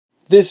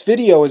This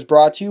video is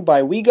brought to you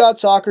by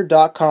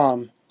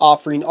WeGotSoccer.com,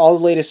 offering all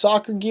the latest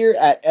soccer gear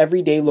at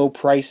everyday low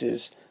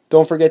prices.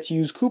 Don't forget to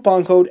use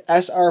coupon code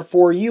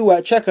SR4U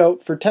at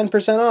checkout for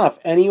 10% off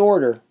any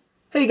order.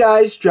 Hey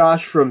guys,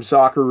 Josh from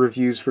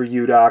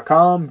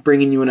SoccerReviewsForYou.com,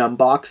 bringing you an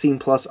unboxing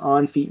plus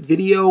on-feet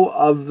video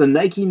of the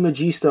Nike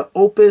Magista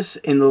Opus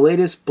in the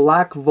latest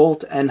Black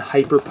Volt and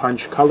Hyper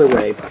Punch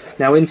colorway.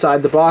 Now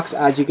inside the box,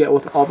 as you get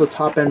with all the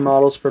top-end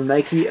models from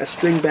Nike, a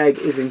string bag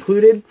is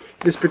included.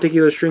 This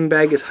particular string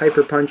bag is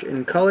Hyper Punch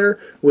in color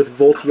with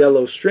Volt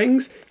yellow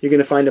strings. You're going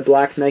to find a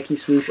black Nike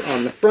swoosh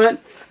on the front,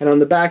 and on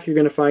the back you're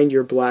going to find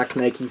your black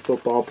Nike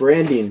football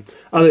branding.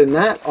 Other than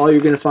that, all you're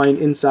going to find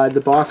inside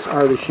the box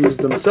are the shoes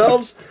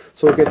themselves.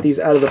 So we'll get these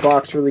out of the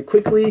box really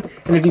quickly,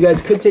 and if you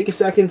guys could take a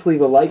second to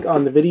leave a like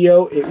on the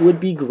video, it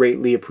would be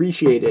greatly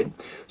appreciated.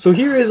 So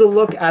here is a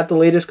look at the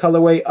latest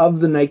colorway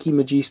of the Nike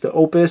Magista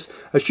Opus,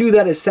 a shoe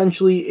that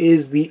essentially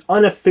is the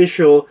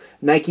unofficial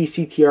Nike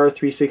CTR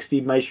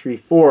 360 Maestri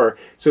 4.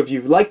 So if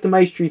you like the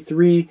Maestri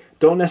 3,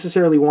 don't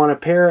necessarily want a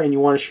pair, and you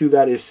want a shoe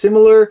that is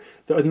similar,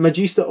 the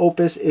Magista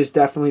Opus is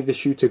definitely the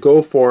shoe to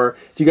go for.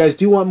 If you guys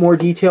do want more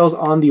details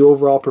on the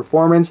overall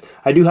performance,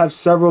 I do have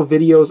several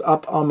videos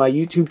up on my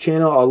YouTube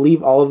channel. I'll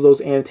leave all of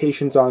those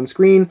annotations on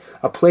screen.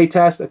 A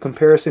playtest, a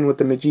comparison with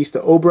the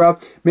Magista Obra,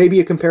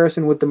 maybe a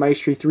comparison with the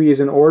Maestri 3 is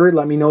in order.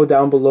 Let me know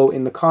down below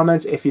in the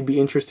comments if you'd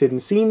be interested in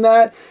seeing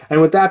that. And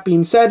with that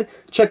being said,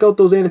 check out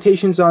those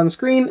annotations on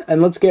screen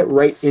and let's get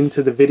right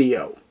into the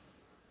video.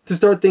 To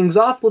start things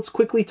off, let's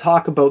quickly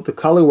talk about the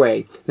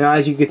colorway. Now,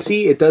 as you can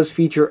see, it does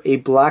feature a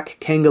black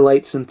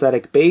Kangolite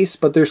synthetic base,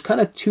 but there's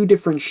kind of two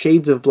different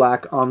shades of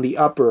black on the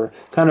upper,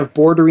 kind of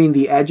bordering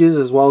the edges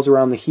as well as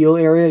around the heel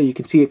area. You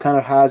can see it kind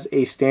of has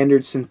a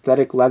standard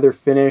synthetic leather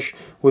finish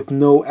with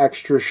no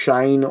extra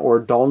shine or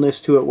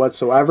dullness to it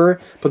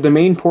whatsoever. But the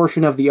main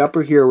portion of the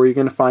upper here, where you're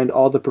going to find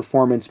all the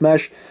performance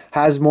mesh,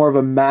 has more of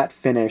a matte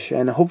finish.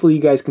 And hopefully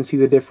you guys can see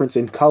the difference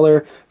in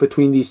color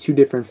between these two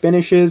different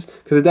finishes,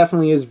 because it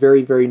definitely is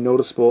very, very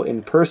noticeable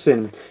in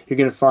person. You're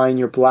going to find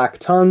your black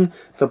tongue,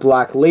 the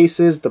black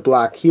laces, the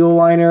black heel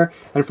liner,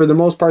 and for the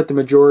most part the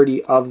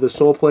majority of the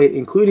sole plate,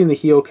 including the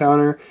heel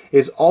counter,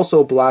 is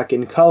also black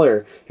in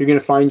color. You're going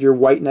to find your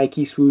white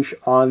Nike swoosh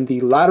on the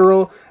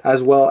lateral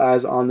as well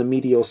as on the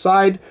medial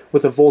side,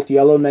 with a Volt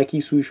yellow Nike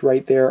swoosh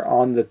right there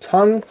on the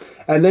tongue,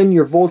 and then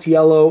your Volt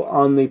yellow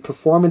on the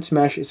performance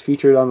mesh is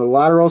featured on the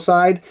lateral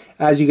side.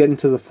 As you get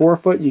into the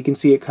forefoot, you can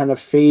see it kind of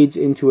fades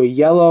into a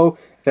yellow,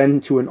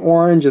 then to an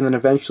orange, and then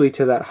eventually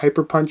to that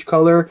Hyper Punch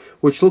color,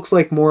 which looks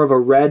like more of a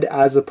red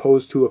as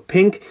opposed to a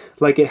pink,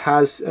 like it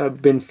has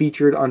been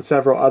featured on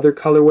several other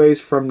colorways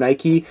from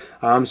Nike.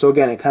 So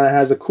again, it kind of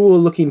has a cool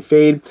looking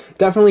fade.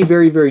 Definitely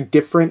very, very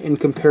different in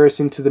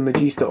comparison to the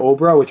Magista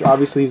Obra, which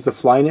obviously is the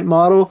Flyknit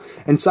model.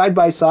 And side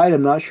by side,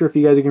 I'm not sure if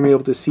you guys are going to be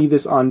able to see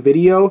this on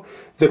video,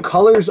 the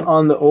colors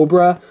on the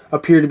Obra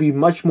appear to be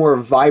much more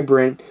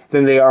vibrant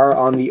than they are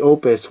on the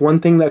Opus. One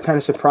thing that kind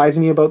of surprised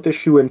me about this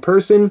shoe in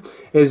person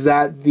is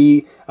that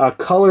the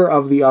color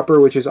of the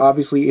upper, which is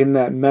obviously in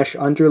that mesh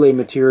underlay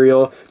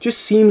material, just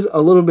seems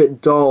a little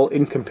bit dull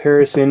in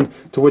comparison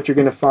to what you're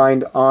going to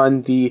find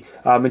on the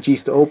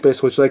Magista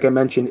Opus, which, like I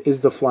mentioned,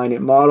 is the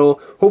Flyknit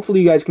model.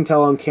 Hopefully you guys can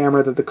tell on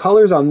camera that the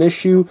colors on this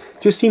shoe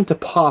just seem to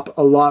pop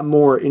a lot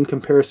more in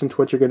comparison to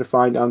what you're going to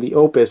find on the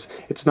Opus.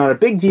 It's not a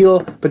big deal,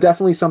 but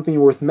definitely something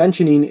worth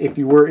mentioning if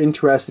you were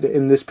interested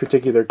in this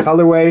particular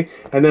colorway.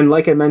 And then,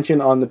 like I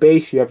mentioned, on the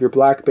base, you have your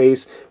black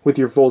base with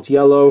your Volt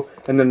yellow,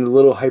 and then the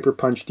little Hyper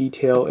Punch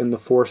detail in the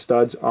four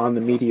studs on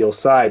the medial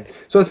side.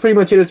 So that's pretty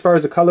much it as far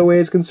as the colorway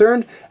is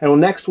concerned.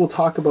 And next we'll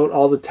talk about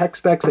all the tech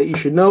specs that you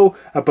should know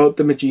about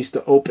the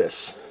Magista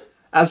Opus.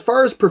 As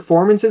far as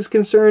performance is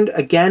concerned,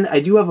 again, I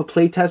do have a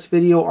playtest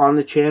video on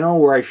the channel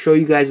where I show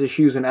you guys the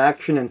shoes in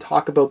action and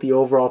talk about the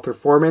overall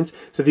performance.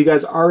 So if you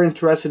guys are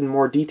interested in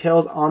more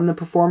details on the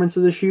performance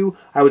of the shoe,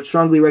 I would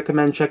strongly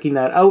recommend checking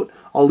that out.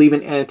 I'll leave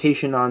an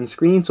annotation on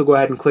screen, so go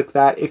ahead and click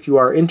that if you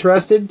are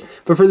interested.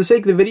 But for the sake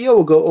of the video,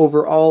 we'll go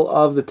over all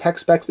of the tech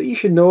specs that you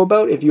should know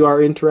about if you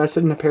are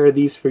interested in a pair of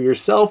these for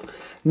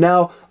yourself.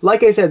 Now,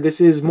 like I said, this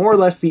is more or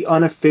less the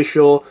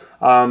unofficial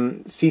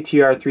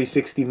CTR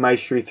 360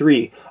 Maestri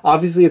 3.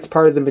 Obviously, it's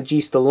part of the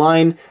Magista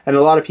line, and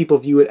a lot of people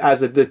view it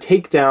as the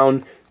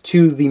takedown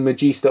to the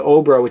Magista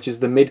Obra, which is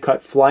the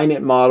mid-cut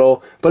Flyknit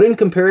model. But in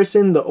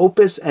comparison, the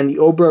Opus and the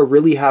Obra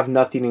really have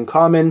nothing in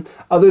common.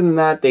 Other than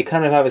that, they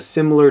kind of have a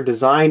similar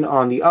design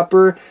on the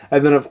upper,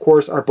 and then of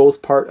course are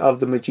both part of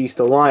the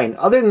Magista line.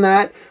 Other than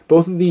that,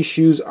 both of these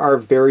shoes are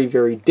very,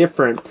 very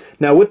different.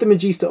 Now with the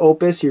Magista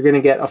Opus, you're going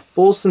to get a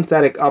full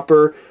synthetic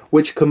upper,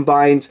 which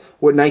combines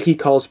what Nike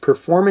calls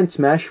performance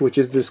mesh, which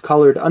is this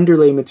colored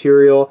underlay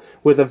material,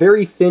 with a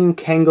very thin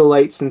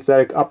Kangolite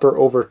synthetic upper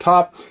over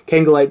top.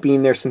 Kangolite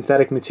being their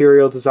synthetic material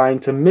material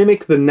designed to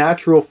mimic the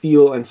natural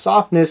feel and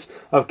softness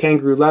of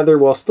kangaroo leather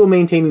while still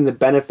maintaining the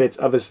benefits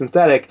of a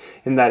synthetic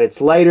in that it's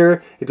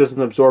lighter, it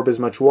doesn't absorb as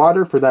much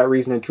water, for that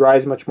reason it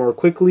dries much more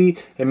quickly,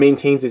 it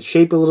maintains its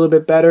shape a little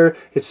bit better,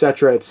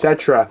 etc,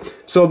 etc.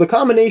 So the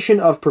combination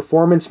of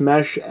performance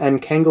mesh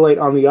and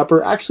Kangolite on the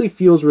upper actually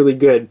feels really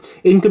good.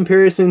 In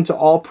comparison to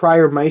all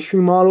prior Maestri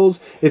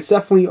models, it's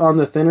definitely on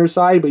the thinner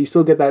side, but you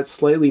still get that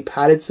slightly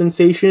padded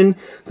sensation.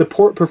 The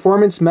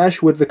performance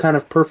mesh with the kind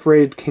of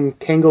perforated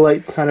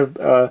Kangolite kind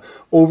of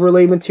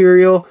overlay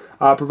material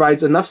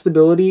provides enough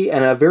stability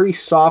and a very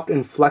soft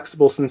and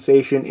flexible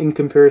sensation in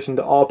comparison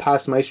to all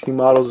past Maestri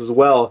models as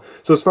well.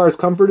 So as far as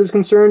comfort is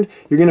concerned,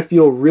 you're going to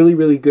feel really,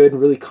 really good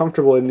and really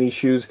comfortable in these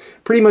shoes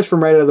pretty much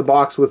from right out of the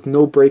box with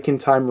no break-in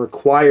time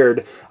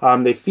required.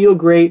 They feel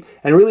great,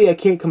 and really I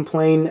can't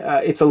complain.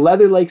 It's a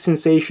leather-like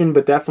sensation,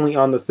 but definitely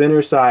on the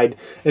thinner side.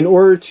 In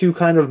order to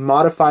kind of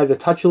modify the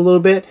touch a little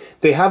bit,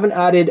 they haven't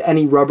added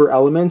any rubber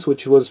elements,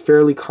 which was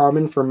fairly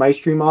common for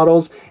Maestri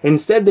models.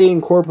 Instead, they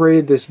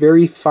incorporated this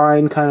very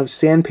fine kind of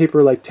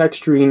sandpaper-like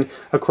texturing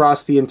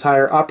across the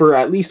entire upper,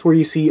 at least where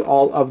you see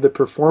all of the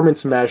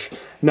performance mesh.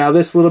 Now,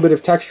 this little bit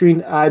of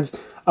texturing adds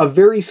a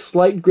very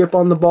slight grip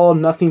on the ball,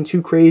 nothing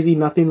too crazy,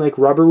 nothing like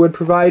rubber would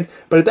provide,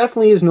 but it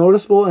definitely is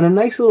noticeable and a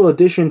nice little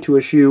addition to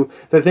a shoe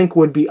that I think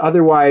would be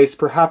otherwise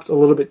perhaps a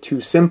little bit too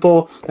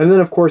simple. And then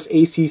of course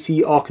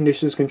ACC, all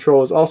conditions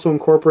control, is also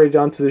incorporated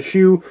onto the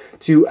shoe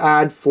to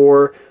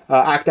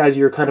act as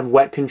your kind of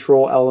wet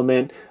control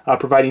element,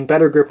 providing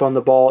better grip on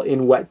the ball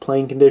in wet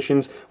playing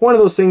conditions. One of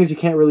those things you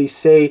can't really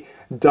say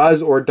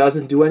does or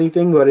doesn't do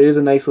anything, but it is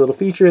a nice little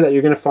feature that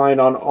you're going to find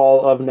on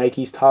all of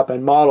Nike's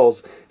top-end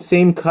models.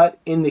 Same cut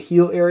in the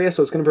heel area,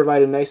 so it's going to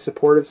provide a nice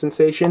supportive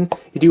sensation.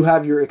 You do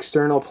have your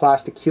external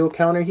plastic heel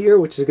counter here,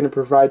 which is going to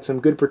provide some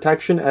good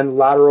protection and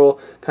lateral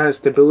kind of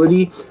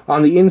stability.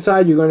 On the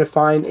inside, you're going to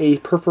find a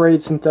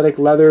perforated synthetic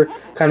leather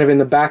kind of in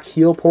the back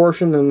heel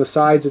portion, and on the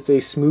sides it's a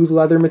smooth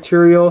leather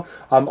material,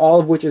 all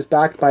of which is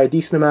backed by a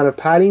decent amount of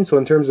padding. So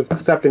in terms of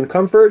accept and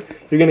comfort,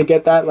 you're going to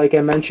get that, like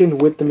I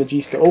mentioned, with the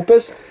Magista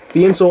Opus.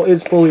 The insole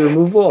is fully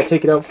removable. I'll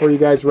take it out for you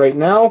guys right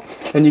now,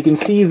 and you can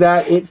see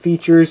that it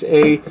features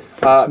a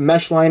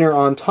mesh liner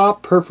on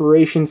top,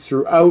 perforations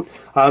throughout,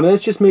 and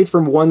it's just made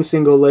from one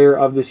single layer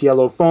of this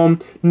yellow foam.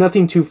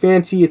 Nothing too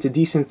fancy, it's a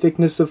decent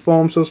thickness of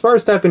foam, so as far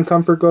as step and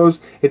comfort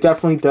goes, it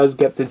definitely does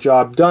get the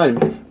job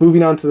done.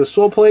 Moving on to the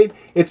sole plate,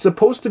 it's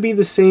supposed to be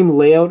the same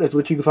layout as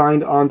what you can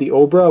find on the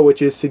Obra,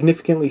 which is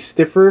significantly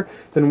stiffer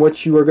than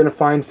what you are going to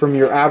find from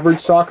your average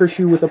soccer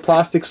shoe with a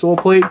plastic sole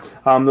plate.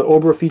 The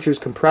Obra features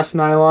compressed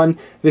nylon.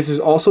 This is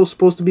also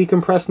supposed to be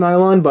compressed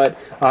nylon, but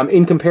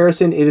in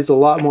comparison, it is a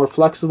lot more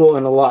flexible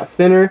and a lot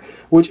thinner,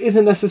 which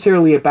isn't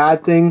necessarily a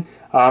bad thing.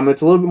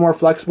 It's a little bit more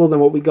flexible than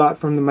what we got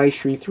from the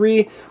Maestri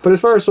 3, but as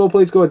far as sole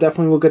plates go, it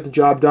definitely will get the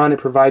job done. It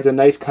provides a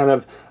nice kind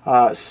of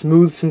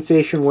smooth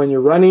sensation when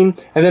you're running.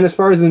 And then as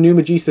far as the new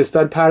Magista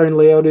stud pattern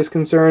layout is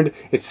concerned,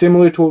 it's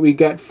similar to what we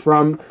get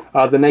from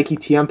the Nike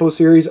Tiempo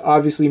series,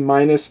 obviously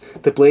minus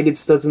the bladed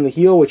studs in the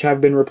heel, which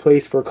have been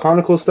replaced for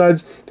conical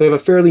studs. They have a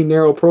fairly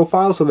narrow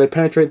profile, so they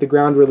penetrate the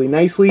ground really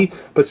nicely,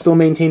 but still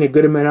maintain a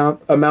good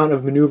amount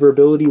of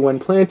maneuverability when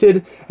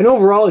planted. And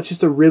overall, it's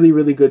just a really,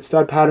 really good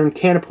stud pattern.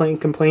 Can't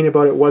complain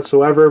about it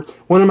whatsoever.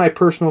 One of my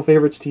personal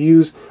favorites to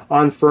use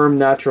on firm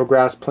natural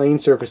grass playing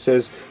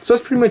surfaces. So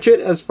that's pretty much it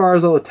as far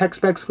as all the tech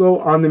specs go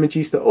on the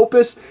Magista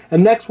Opus.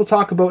 And next we'll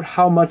talk about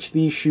how much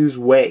these shoes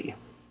weigh.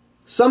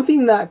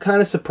 Something that kind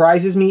of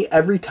surprises me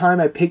every time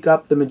I pick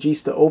up the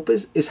Magista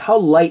Opus is how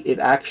light it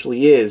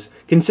actually is.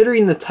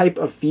 Considering the type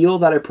of feel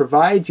that it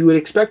provides, you would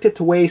expect it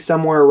to weigh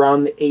somewhere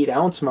around the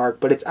 8-ounce mark,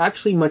 but it's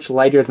actually much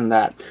lighter than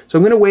that. So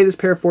I'm going to weigh this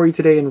pair for you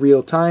today in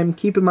real time.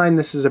 Keep in mind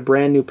this is a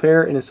brand new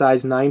pair in a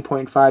size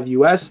 9.5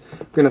 US.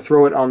 I'm going to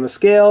throw it on the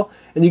scale,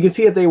 and you can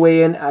see that they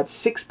weigh in at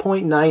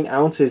 6.9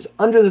 ounces,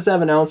 under the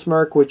 7-ounce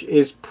mark, which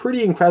is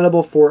pretty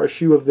incredible for a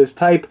shoe of this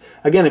type.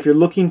 Again, if you're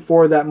looking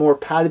for that more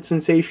padded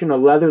sensation, a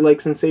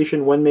leather-like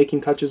sensation when making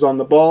touches on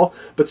the ball,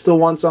 but still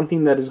want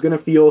something that is going to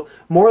feel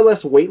more or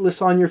less weightless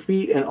on your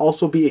feet and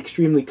also be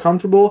extremely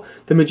comfortable,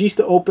 the Magista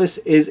Opus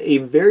is a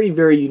very,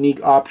 very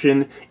unique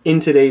option in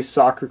today's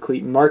soccer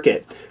cleat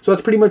market. So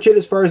that's pretty much it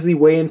as far as the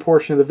weigh-in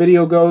portion of the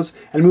video goes,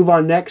 and move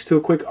on next to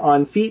a quick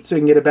on feet so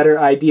you can get a better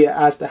idea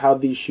as to how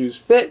these shoes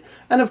fit,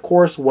 and of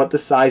course what the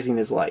sizing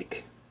is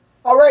like.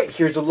 Alright,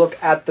 here's a look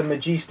at the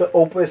Magista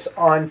Opus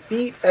on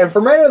feet, and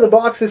from right out of the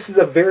box, this is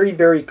a very,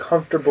 very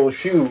comfortable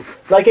shoe.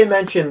 Like I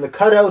mentioned, the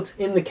cutouts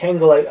in the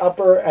Kangolite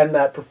upper and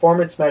that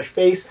performance mesh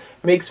base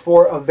makes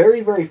for a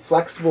very, very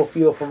flexible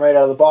feel from right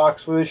out of the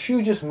box, where the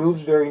shoe just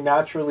moves very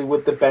naturally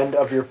with the bend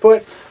of your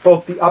foot,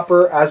 both the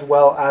upper as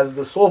well as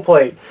the sole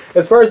plate.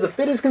 As far as the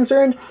fit is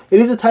concerned,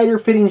 it is a tighter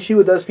fitting shoe.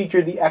 It does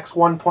feature the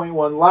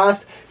X1.1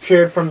 last,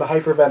 shared from the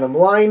Hypervenom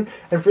line,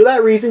 and for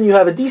that reason you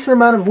have a decent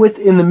amount of width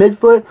in the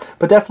midfoot,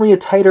 but definitely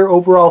definitely a tighter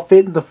overall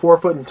fit in the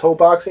forefoot and toe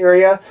box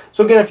area.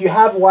 So again, if you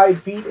have wide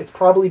feet, it's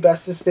probably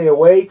best to stay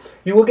away.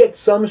 You will get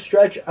some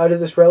stretch out of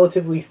this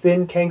relatively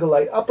thin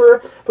Kangalite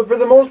upper, but for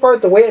the most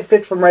part, the way it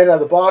fits from right out of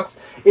the box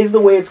is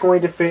the way it's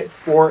going to fit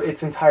for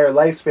its entire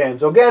lifespan.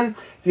 So again,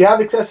 if you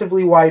have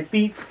excessively wide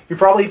feet, you're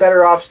probably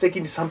better off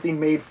sticking to something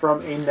made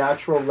from a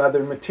natural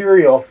leather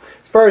material.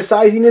 As far as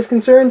sizing is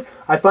concerned,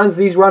 I find that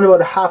these run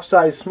about a half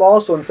size small,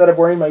 so instead of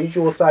wearing my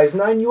usual size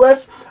 9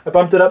 US, I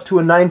bumped it up to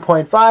a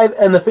 9.5,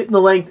 and the fit and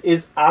the length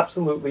is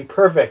absolutely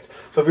perfect.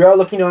 So if you are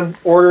looking on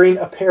ordering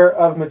a pair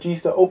of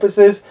Magista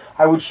Opuses,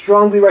 I would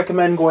strongly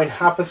recommend going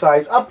half a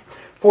size up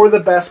for the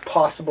best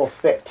possible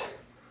fit.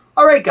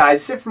 Alright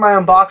guys, that's it for my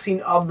unboxing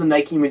of the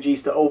Nike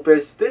Magista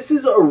Opus. This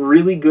is a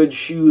really good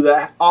shoe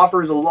that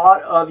offers a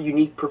lot of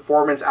unique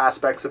performance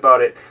aspects about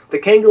it. The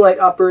Kangalite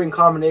upper in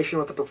combination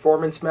with the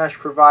performance mesh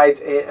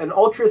provides an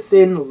ultra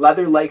thin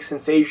leather-like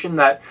sensation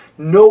that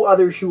no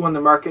other shoe on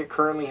the market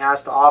currently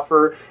has to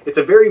offer. It's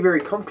a very, very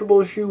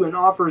comfortable shoe and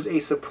offers a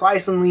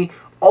surprisingly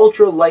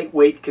ultra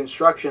lightweight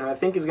construction, and I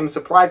think is going to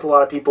surprise a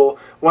lot of people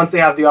once they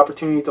have the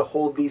opportunity to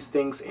hold these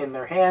things in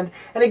their hand.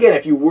 And again,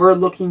 if you were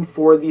looking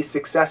for the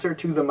successor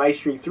to the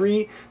Maestri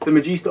 3, the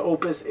Magista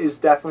Opus is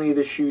definitely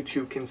the shoe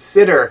to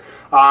consider.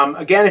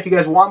 Again, if you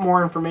guys want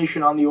more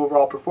information on the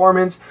overall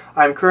performance,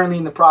 I'm currently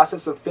in the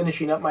process of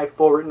finishing up my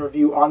full written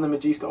review on the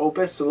Magista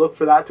Opus, so look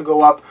for that to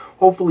go up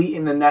hopefully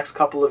in the next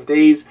couple of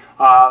days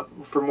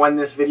from when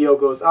this video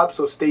goes up,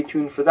 so stay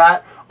tuned for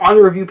that. On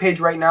the review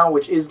page right now,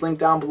 which is linked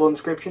down below in the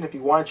description if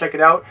you want to check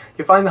it out,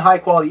 you'll find the high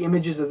quality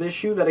images of this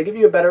shoe that'll give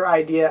you a better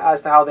idea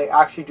as to how they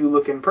actually do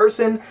look in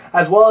person,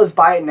 as well as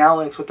buy it now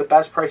links with the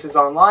best prices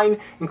online,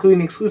 including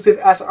exclusive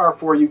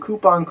SR4U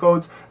coupon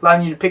codes,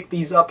 allowing you to pick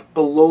these up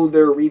below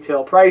their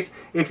retail price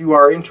if you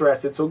are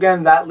interested. So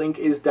again, that link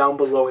is down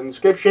below in the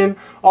description.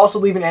 Also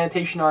leave an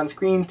annotation on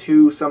screen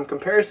to some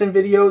comparison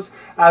videos,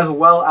 as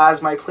well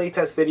as my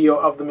playtest video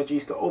of the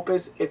Magista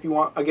Opus if you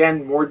want,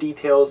 again, more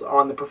details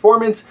on the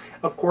performance,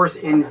 of course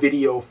in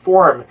video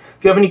form. If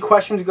you have any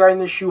questions regarding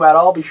this shoe at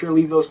all, be sure to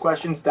leave those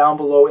questions down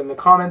below in the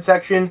comment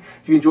section.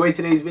 If you enjoyed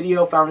today's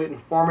video, found it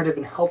informative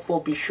and helpful,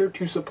 be sure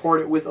to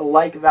support it with a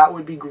like. That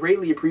would be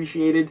greatly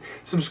appreciated.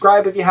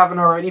 Subscribe if you haven't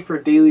already for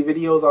daily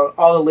videos on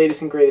all the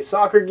latest and greatest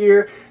soccer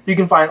gear. You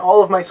can find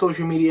all of my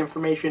social media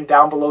information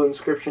down below in the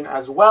description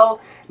as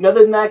well. And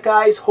other than that,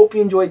 guys, hope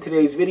you enjoyed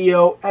today's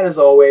video, and as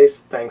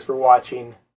always, thanks for watching.